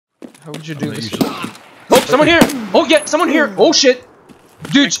How would you do this? Oh, someone here! Oh yeah, someone here! Oh shit!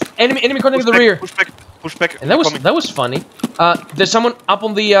 Dudes, enemy coming to the rear. Push back. And that was funny. There's someone up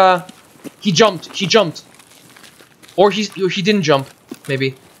on the. He jumped. Or he didn't jump,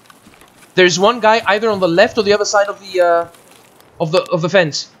 maybe. There's one guy either on the left or the other side of the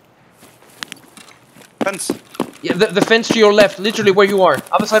fence. Fence. Yeah, the fence to your left, literally where you are,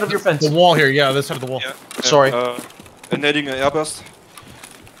 other side of your fence. The wall here, yeah, this side of the wall. Yeah. Sorry. Nading an airburst.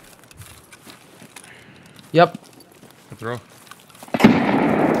 Yep. Throw.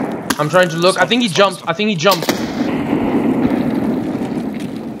 I'm trying to look. I think he jumped. I think he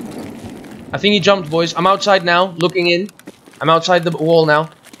jumped, boys. I'm outside now, looking in. I'm outside the wall now.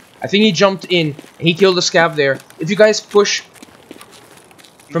 I think he jumped in. He killed the scab there. If you guys push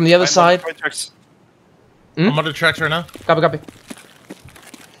from the other side. I'm under tracks right now. Copy.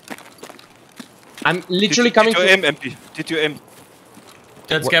 I'm literally coming to... Did you aim, empty? Did you aim?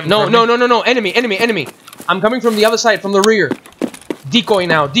 Dead scab. No. Enemy. I'm coming from the other side, from the rear. Decoy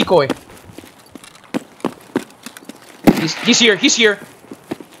now, decoy. He's here. He's here,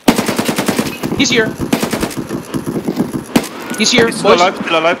 Still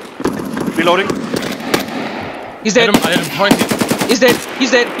alive. Reloading. He's dead. I hit him twice. He's dead.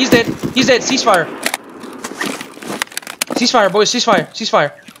 Ceasefire, boys.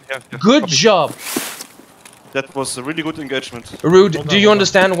 Ceasefire. Yeah, Good copy. job. That was a really good engagement. Rude, do you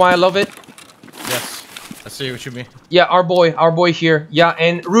understand why I love it? Yes. I see what you mean. Yeah, our boy here. Yeah,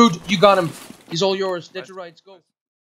 and Rude, you got him. He's all yours. Dead to rights, go.